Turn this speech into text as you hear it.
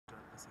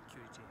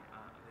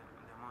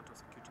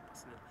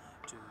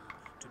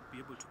be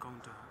able to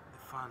counter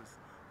the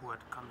fans who had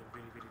come in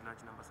very, very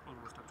large numbers,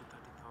 almost up to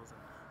 30,000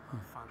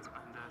 fans.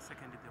 And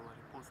secondly, there were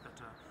reports that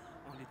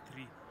only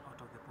 3 out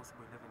of the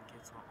possible 11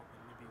 gates were open.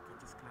 Maybe you can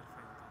just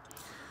clarify on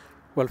that.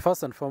 Well,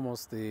 first and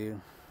foremost, the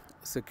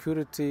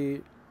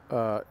security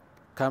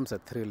comes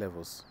at 3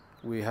 levels.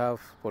 We have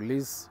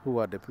police who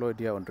are deployed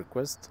here on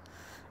request,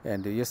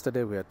 and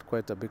yesterday we had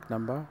quite a big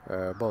number,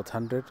 about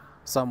 100,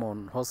 some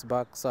on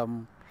horseback,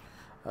 some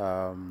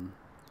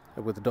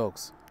with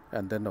dogs,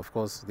 and then of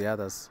course the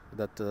others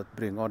that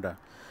bring order.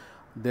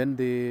 Then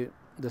the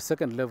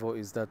second level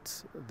is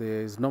that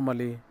there is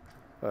normally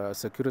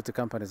security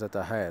companies that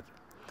are hired,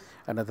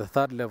 and at the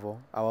third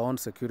level, our own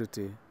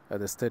security at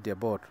the Stadia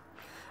board.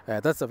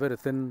 That's a very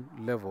thin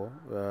level.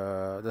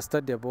 The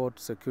Stadia board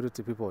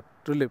security people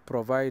really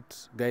provide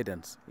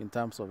guidance in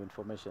terms of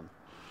information.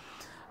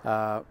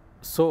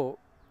 So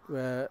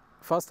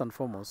first and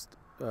foremost,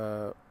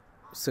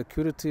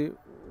 security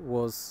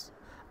was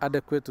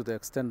adequate to the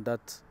extent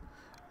that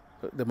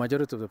the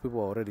majority of the people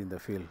were already in the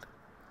field.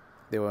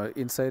 They were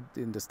inside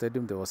in the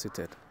stadium, they were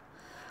seated.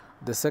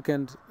 The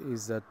second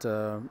is that,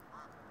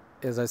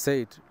 as I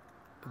said,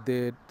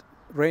 the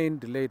rain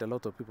delayed a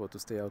lot of people to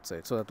stay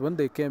outside, so that when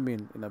they came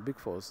in a big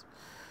force,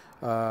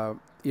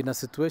 in a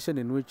situation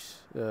in which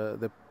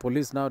the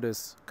police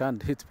nowadays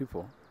can't hit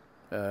people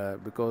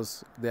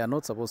because they are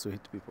not supposed to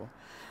hit people,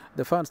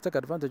 the fans take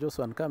advantage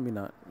also and come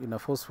in a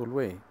forceful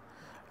way.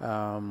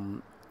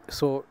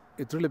 So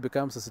it really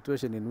becomes a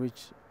situation in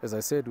which, as I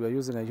said, we are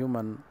using a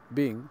human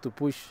being to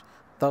push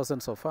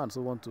thousands of fans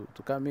who want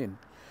to come in.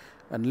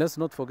 And let's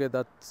not forget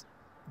that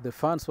the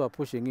fans who are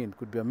pushing in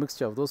could be a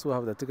mixture of those who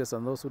have the tickets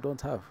and those who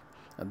don't have.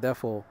 And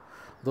therefore,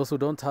 those who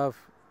don't have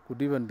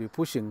could even be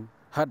pushing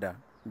harder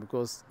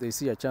because they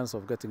see a chance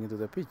of getting into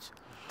the pitch.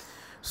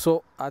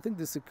 So I think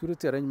the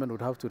security arrangement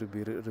would have to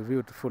be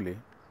reviewed fully.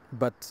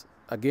 But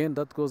again,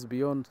 that goes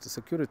beyond the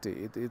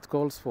security. It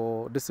calls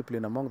for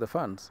discipline among the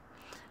fans.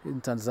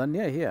 In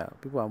Tanzania here,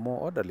 people are more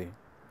orderly.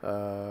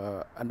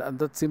 And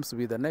that seems to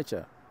be the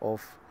nature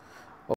of